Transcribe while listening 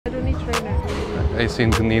I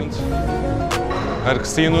think need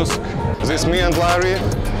Arxinus. This me and Larry.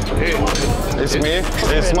 It's me.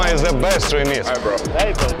 It's my the best trainees. Hi, bro.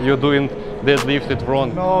 Hey, bro. You're doing deadlifted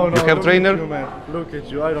front. No, you have trainer? You, man. Look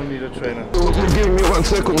at you. I don't need a trainer. Give me 1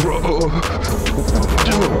 second, bro.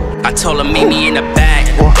 I told her meet me in the back.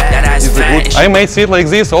 That ass fat. I may sit like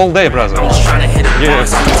this all day, brother. I'm just trying to hit it.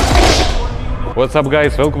 Yes. What's up,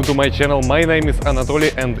 guys? Welcome to my channel. My name is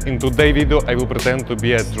Anatoly, and in today's video I will pretend to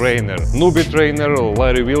be a trainer. Newbie trainer,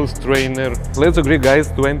 Larry Wheels trainer. Let's agree, guys,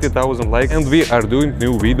 20,000 likes, and we are doing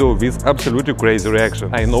new video with absolutely crazy reaction.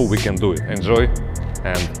 I know we can do it. Enjoy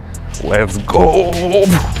and let's go!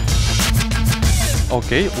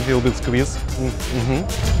 Okay, a little bit squeeze.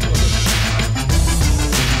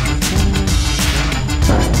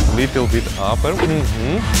 Little bit upper.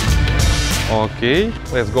 Okay,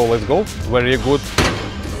 let's go, let's go. Very good,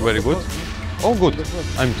 very good. All good.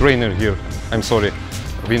 I'm trainer here. I'm sorry,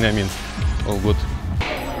 Vladimir. All good.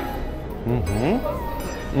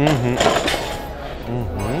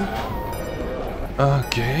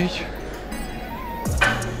 Okay.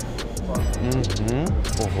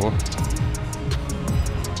 Ого.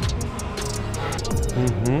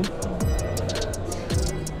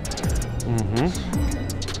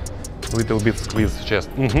 Little bit squeeze chest.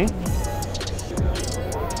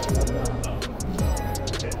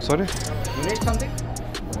 Sorry? You need something?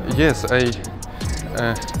 Yes,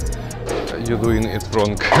 you're doing it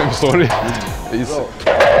wrong. I'm sorry. It's,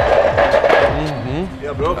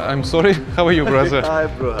 Yeah, bro. I'm sorry. How are you, brother? Hi,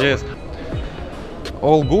 bro. Yes.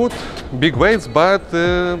 All good. Big weights, but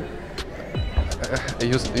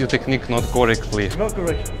you technique not correctly. Not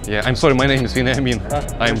correct. Yeah, I'm sorry. My name is Vladimir.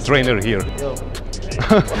 I'm trainer here. Yo.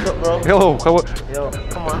 What's up, bro? Hello. Yo,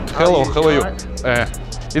 come on. Hello. How are you?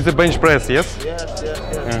 It's a bench press, yes?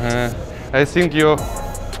 Yes. I think you're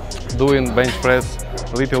doing bench press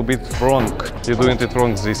a little bit wrong. You're doing it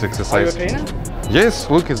wrong, this exercise. Are you a trainer? Yes,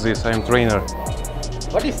 look at this, I'm trainer.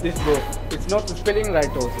 What is this, bro? It's not spelling right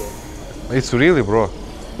also. It's really, bro.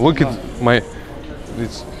 Look at my...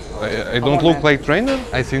 I don't look like trainer?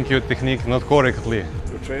 I think your technique not correctly.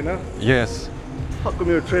 You're a trainer? Yes. How come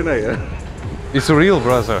you're a trainer, yeah? It's a real,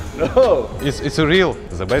 brother. No! It's a real.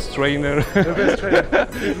 The best trainer. The best trainer.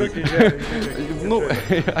 He's looking, yeah. No,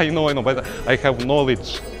 I know, but I have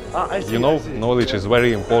knowledge. I see, You know, I see. knowledge is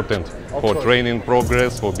very important for course. training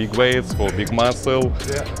progress, for big weights, for big muscle.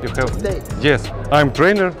 Yeah. You have. Yes, I'm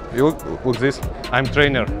trainer. You look this. I'm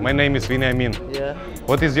trainer. My name is Vladimir. Yeah.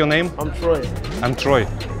 What is your name? I'm Troy. I'm Troy.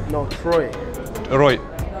 No, Troy. Roy.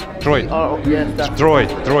 Troy. Oh, yes, that's...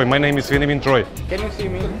 Troy. My name is Vladimir Troy. Can you see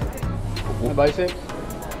me? My biceps?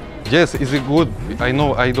 Yes, is it good? I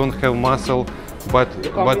know I don't have muscle, but is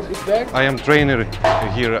back? I am trainer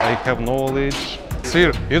here. I have knowledge.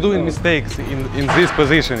 Sir, you're doing mistakes in this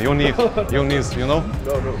position. You need, you know.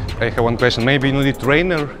 No. I have one question. Maybe you need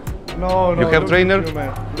trainer. No. You have look trainer? At you,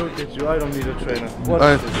 man. Look at you. I don't need a trainer. What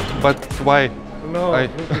is this? But why? No, I,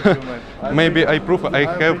 look at you, man. maybe I prove I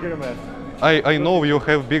I'm have. bigger, man. I know you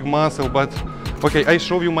have big muscle, but okay, I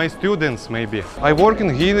show you my students maybe. I work in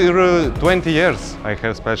here 20 years. I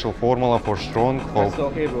have special formula for strong, for That's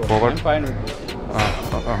okay, bro. forward. I'm fine with this.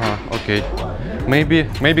 Okay.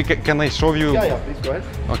 Maybe can I show you? Yeah, please go ahead.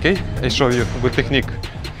 Okay, I show you good technique.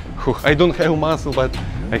 I don't have muscle, but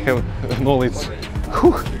I have knowledge.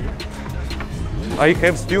 I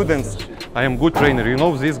have students. I am good trainer. You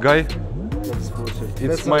know this guy? That's bullshit.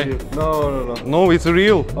 It's That's my. not you. No. No, it's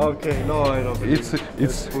real. Okay, no, I don't believe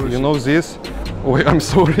It's bullshit. you know this. Oh, I'm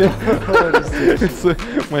sorry. It's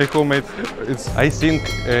my homemade. I think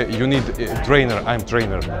you need a trainer. I'm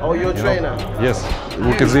trainer. Oh, you're a trainer? Yes.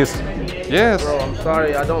 Look at this. Yes. Bro, I'm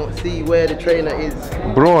sorry, I don't see where the trainer is.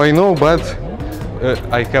 Bro, I know, but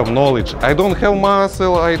I have knowledge. I don't have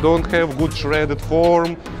muscle. I don't have good shredded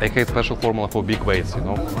form. I have special formula for big weights. You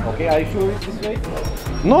know. Okay, are you sure it's this way?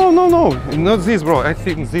 No, not this, bro. I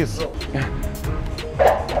think this.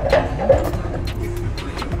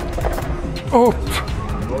 Oh.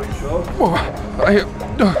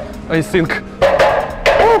 I think.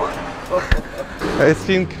 I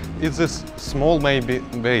think it's a small maybe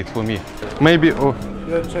weight for me. Maybe. You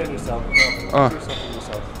have to train yourself. No, do something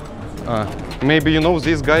yourself. Maybe you know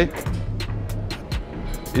this guy.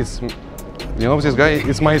 You know this guy.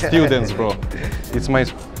 It's my students, bro. It's my.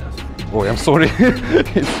 Oh, I'm sorry.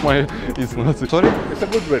 It's not. Sorry. It's a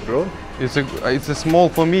good weight, bro. It's a small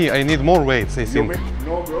for me. I need more weights, I think.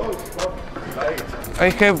 No, bro, it's not light. I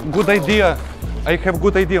have good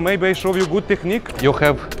idea. Maybe I show you good technique. You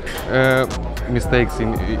have mistakes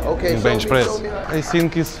in bench press. I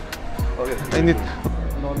think it's. Okay. I need.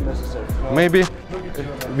 Not necessary. No. Maybe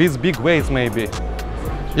with big weights, maybe.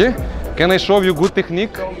 Yeah. Can I show you good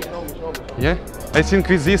technique? Yeah? I think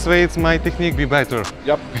with this way it's my technique be better.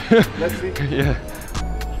 Yep. Let's see. Yeah.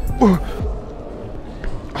 Look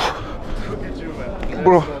at you, man.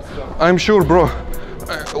 Bro, I'm sure, bro.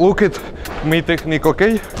 Look at my technique,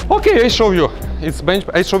 okay? Okay, I show you. It's bench.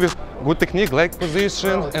 I show you good technique, leg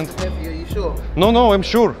position, Bro, and. it's heavy, are you sure? No, I'm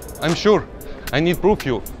sure. I'm sure. I need proof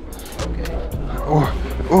you. Okay.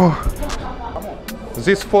 Oh.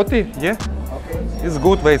 This 40, yeah? Okay. It's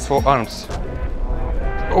good weight for arms.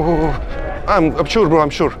 Oh, I'm sure, bro. I'm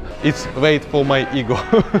sure. It's weight for my ego,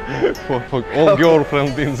 for all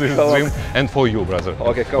girlfriends in this gym, and for you, brother.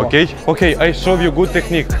 Okay, come on. Okay. I show you good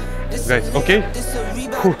technique, guys. Okay.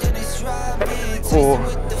 Oh.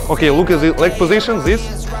 Okay, look at the leg position. This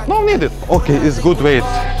no needed. Okay, it's good weight.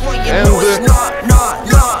 And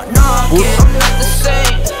push.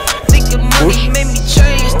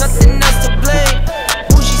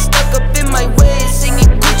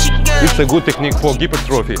 It's a good technique for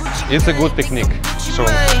hypertrophy. It's a good technique. So. I'm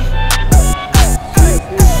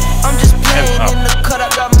just playing in the cut, I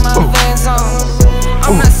got my Vans on.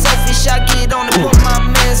 I'm not selfish, I get on and put my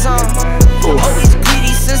mans on. Always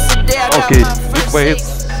greedy since the day I got Okay, my big first weight.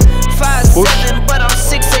 5'7", but I'm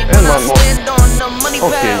 6'8", And but I one more. stand on the money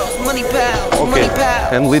Okay. pals, money pals, Okay, money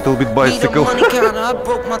pals. and little bit Need a bicycle. money counter, I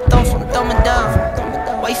broke my thumb from dumbing down.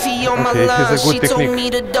 Wifey on my Okay, line, it's a good she technique. told me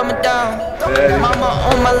to dumb it down. Mama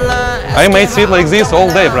on my line. I might sit like this all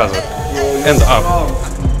day, brother. And up.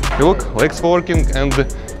 Look, legs working and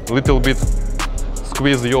little bit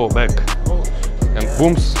squeeze your back. And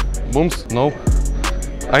booms. No.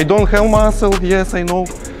 I don't have muscle, yes, I know.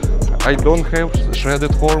 I don't have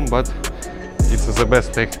shredded form, but it's the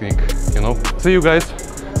best technique, you know. See you guys.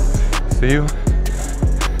 See you.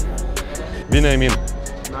 Vladimir,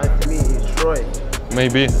 Nice to meet you, Troy.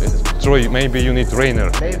 maybe, Troy, maybe you need trainer.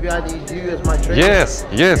 Maybe I need you as my trainer. Yes.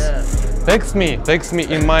 Yeah. Text me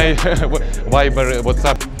in my Viber,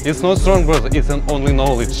 WhatsApp. It's not strong, brother. It's an only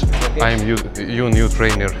knowledge. Okay. I'm you new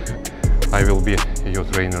trainer. I will be your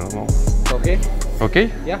trainer. No? Okay. Okay?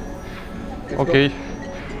 Yeah. Okay.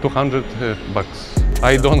 200 bucks.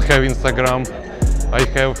 I don't have Instagram. I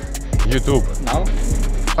have YouTube. Now?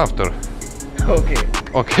 After. Okay.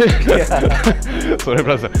 Okay. Sorry,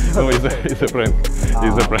 brother. No, it's a prank.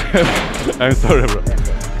 It's a prank. I'm sorry, bro.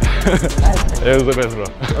 You're the best, bro.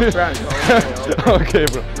 Frank, Okay,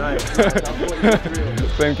 bro. Nice.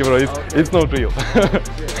 Thank you, bro. It's not real.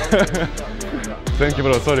 Thank you,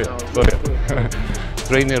 bro. Sorry.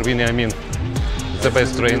 Trainer Vladimir, the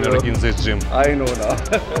best trainer in this gym. I know now.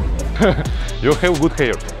 You have good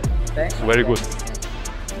hair. Thanks. Very good.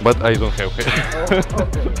 But I don't have hair.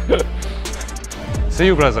 See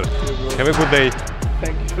you, brother. Have a good day.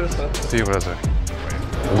 Thank you. See you, brother.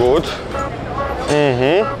 Good.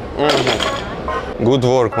 Good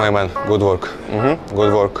work, my man. Good work.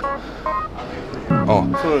 Good work. Oh,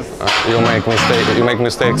 you make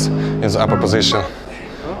mistakes in the upper position.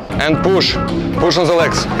 And push on the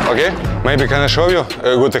legs. Okay. Maybe can I show you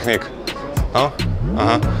a good technique? Oh.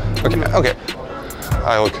 Okay.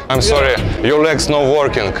 I'm sorry. Your legs not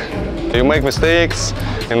working. You make mistakes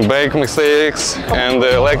and back mistakes and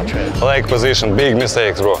leg position, big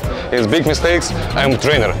mistakes, bro. It's big mistakes. I'm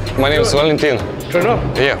trainer. My name is Valentin. Trainer?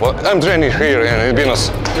 Yeah, well, I'm training here in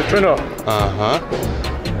Vilnius. The trainer.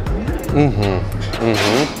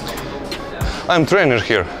 I'm trainer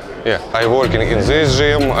here. Yeah, I working in this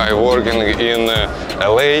gym. I working in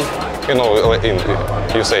LA. You know,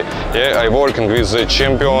 you say. Yeah, I working with the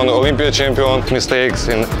champion, Olympia champion. Mistakes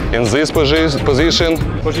in this position.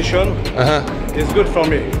 Position? It's good for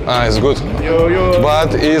me. It's good.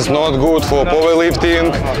 But it's not good for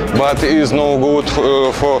powerlifting. But it's no good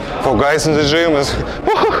for guys in the gym.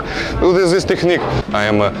 Look at this technique. I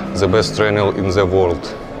am the best trainer in the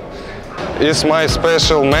world. It's my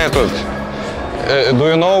special method. Do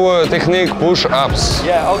you know technique push-ups?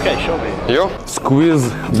 Yeah, okay, show me. You squeeze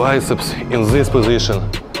biceps in this position.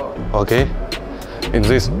 Okay? In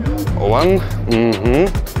this. 1,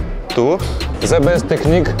 2. The best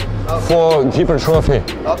technique for hypertrophy.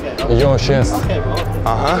 Okay. Your chest. Okay, bro.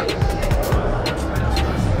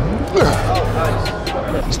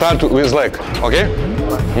 Start with leg. Okay?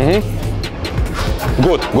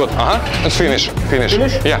 Good. And finish. Finish?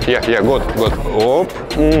 Yeah. Good. Up.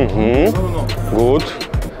 Good.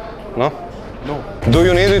 No? No. Do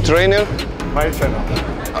you need a trainer? My trainer.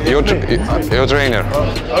 Your trainer.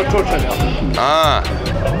 Our trainer.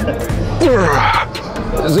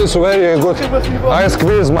 This is very good. I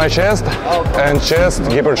squeeze my chest and chest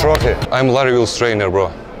hypertrophy. I'm Larry Will's trainer, bro.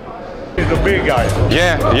 He's a big guy.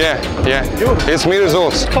 Yeah. It's me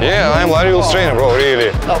results. Yeah, I'm Larry Wills trainer, bro, really.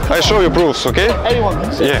 I show you proofs, okay? Anyone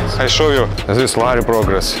can say Yeah, I show you. This Larry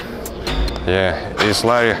progress. Yeah, it's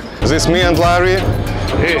Larry. This me and Larry.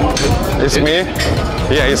 It's me.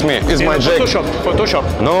 Yeah, it's me. It's my jack.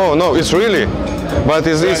 Photoshop. No, it's really. But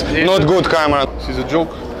is this not good camera? This is a joke.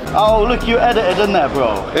 Oh, look, you edited in there,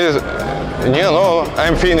 bro.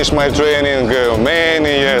 I'm finished my training many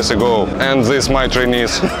years ago, and this my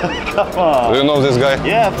trainees. Come on. Do you know this guy?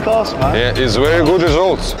 Yeah, of course, man. Yeah, it's very good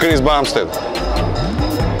results. Chris Bumstead.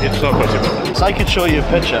 It's not possible. So I could show you a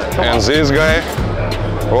picture. Come And this guy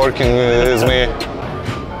working with me.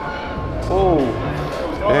 Oh.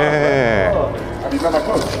 Yeah. He's not my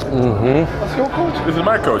coach. That's your coach. This is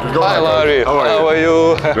my coach. Hi Larry, how are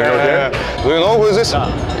you? Doing okay? Do you know who is this?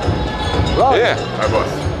 Larry. Yeah, Hi, boss.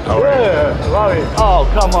 How are you? Yeah, Larry. Oh,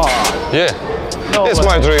 come on. yeah. No It's way.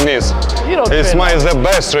 my trainees. You don't It's train the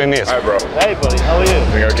best trainees. Hi, bro. Hey, buddy, how are you?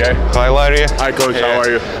 Doing okay? Hi Larry. Hi, coach. Yeah. How are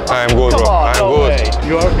you? I'm good, Come bro. on, I'm no good. way.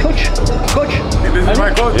 You are a coach? Coach? This is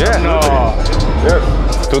my coach. Yeah. No.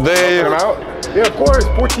 Yes. Today, Him out? Yeah, of course.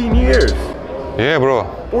 14 years. yeah, bro.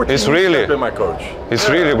 14 It's years really. I've been my coach. It's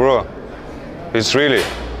really, bro. It's really.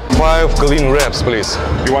 5 clean reps, please.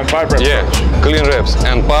 You want 5 reps? Yeah, clean reps.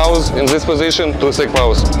 And pause in this position, 2 sec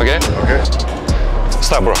pause, okay? Okay.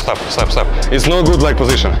 Stop, bro, stop. It's no good like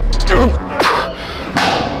position.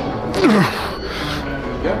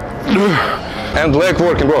 And leg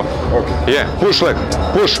working, bro. Okay. Yeah, push leg,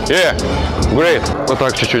 push, yeah. Great. Вот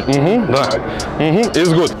так чуть-чуть. Да.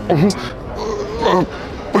 It's good.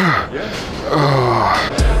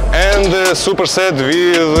 And superset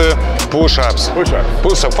with push-ups.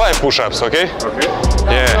 Push-ups. 5 push-ups, okay? Okay.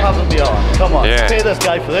 Yeah. Have me on. Come on. Yeah. Pay this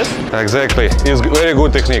guy for this. Exactly. It's very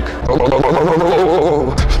good technique.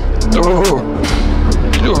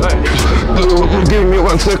 Give me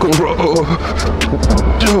 1 second, bro.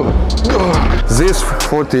 This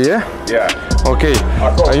 40, yeah? Yeah. Okay.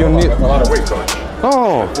 Coach, You need. that's a lot of weight, coach.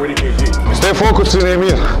 Oh, 40 kg. stay focused, I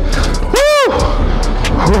mean. Woo!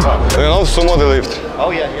 You know sumo deadlift?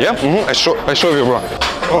 Oh, yeah. Yeah. I show you, bro.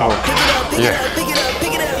 Yeah.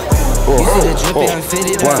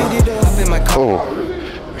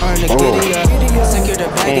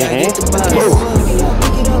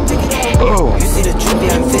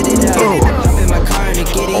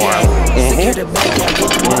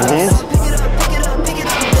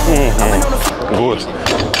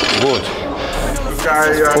 Good. This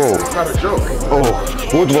guy, it's not a joke.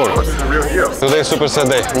 Good work. This is a real deal. Today superset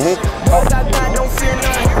day.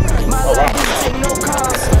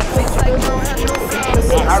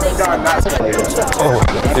 I haven't gotten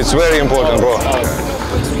that. It's very important, bro.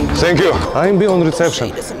 Thank you. I'm be on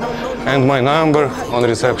reception. And my number on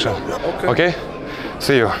reception. Okay?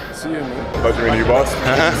 See you. Pleasure meeting you, boss.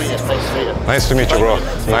 Nice to meet you, bro.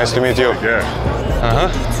 Nice to meet you.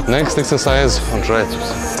 Yeah. Next exercise on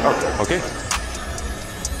triceps. Okay?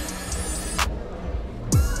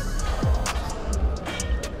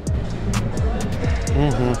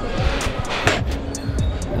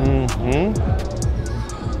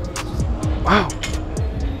 Wow.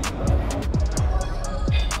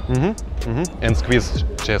 And squeeze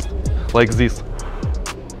chest like this.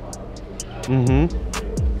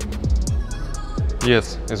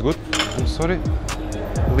 Yes, it's good. I'm sorry.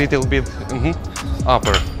 Little bit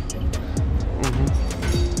upper.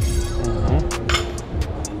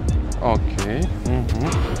 Okay.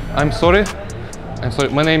 I'm sorry.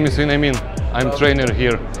 My name is Vladimir. I'm trainer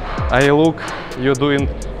here. I look you're doing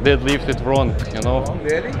deadlifted wrong, you know.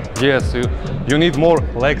 Really? Yes, you need more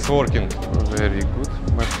legs working. Very good.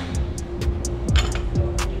 But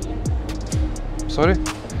sorry,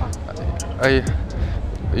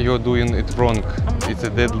 you're doing it wrong. It's a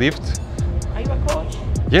deadlift. Are you a coach?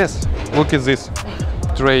 Yes. Look at this.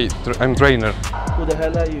 I'm trainer. Who the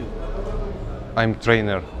hell are you? I'm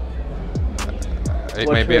trainer.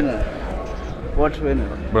 What Maybe trainer? What trainer?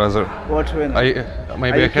 brother. What trainer?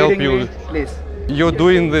 Maybe I help kidding you. me? Please. You're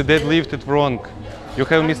doing the deadlifted wrong. You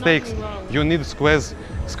have mistakes. You need squeeze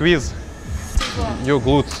your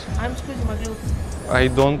glutes. I'm squeezing my glutes. I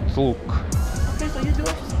don't look. Okay, so you do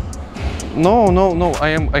it. No.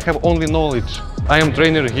 I have only knowledge. I am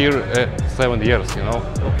trainer here 7 years, you know.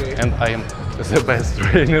 Okay. And I am the best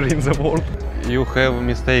trainer in the world. You have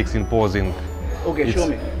mistakes in posing. Okay, It's-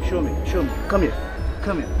 show me. Come here.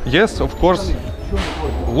 Yes, of course. Show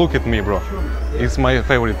me. Look at me, bro. It's my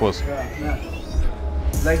favorite pose. Yeah.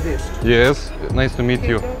 Like this. Yes, nice to meet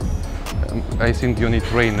you. I think you need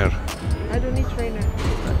trainer. I don't need trainer.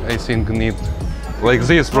 I think need like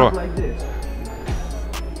this, bro. Like this.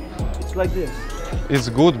 It's like this. It's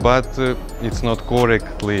good, but it's not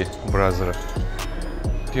correctly, brother.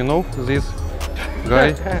 You know this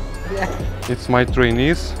guy? It's my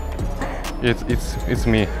trainees. It's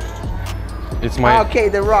me. It's my. Okay,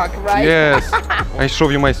 the rock, right? Yes. I show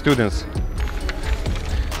you my students.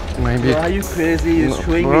 Maybe. Bro, are you crazy? You're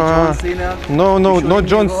showing me Bruh. John Cena? No, You're showing not me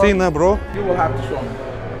John the Rock? Cena, bro. You will have to show me.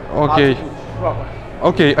 Okay. How to do proper.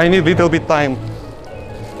 Okay, I need little bit time.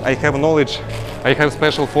 I have knowledge. I have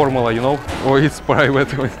special formula, you know? Oh, it's private.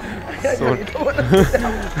 Sorry.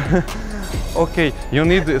 Okay, you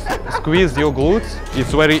need to squeeze your glutes.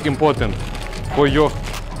 It's very important for your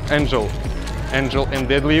angel and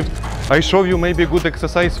deadlift. I show you maybe good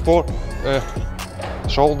exercise for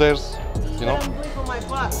shoulders, you know? I'm doing for my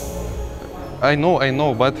butt. I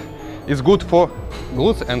know, but it's good for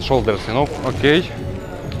glutes and shoulders, you know? Okay.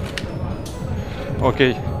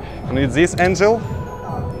 Okay, you need this angel.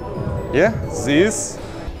 Yeah, this.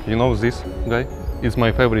 You know this guy? Is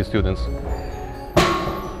my favorite students.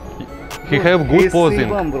 He have good He's posing.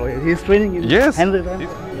 C1, bro. He's training in Yes. 100 times.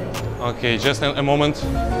 Okay, just a moment.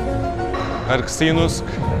 Arcsinus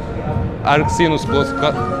plus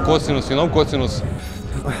cosinus, you know cosinus?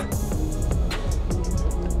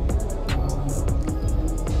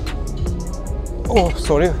 Oh,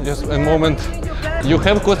 sorry, just a moment. You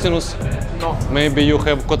have cosinus? No. Maybe you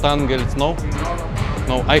have cotangles, no?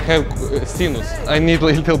 No, I have sinus. I need a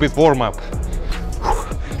little bit warm up.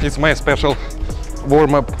 It's my special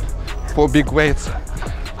warm up for big weights.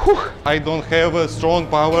 I don't have a strong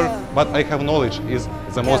power, but I have knowledge is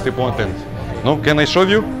the most important. No, can I show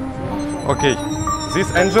you? Okay,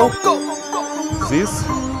 this angel, this,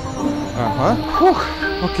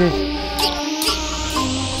 okay.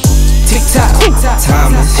 Tick-tock,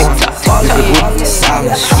 timeless, all of it,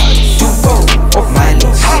 silence. Do roll,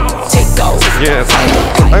 mindless, take off. Yes,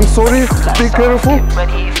 I'm sorry, be careful.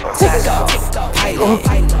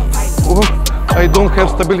 Oh, I don't have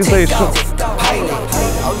stabilization.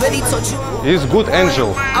 He's good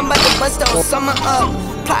angel. I'm about to bust the summer up.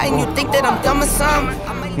 Plotting, you think that I'm dumb or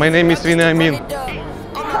something? My name is Vladimir.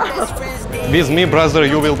 With me, brother,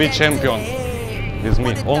 you will be champion. With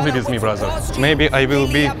me, only with me, brother. Maybe I will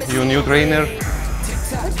be your new trainer.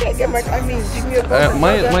 Okay, give me a call.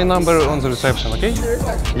 My number on the reception, okay?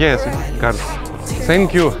 Yes, cards.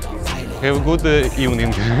 Thank you. Have a good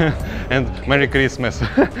evening and Merry Christmas.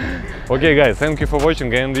 Okay, guys, thank you for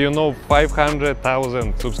watching. And you know,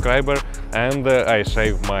 500,000 subscribers, and I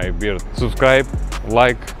shave my beard. Subscribe,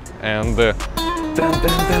 like, and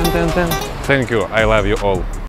thank you. I love you all.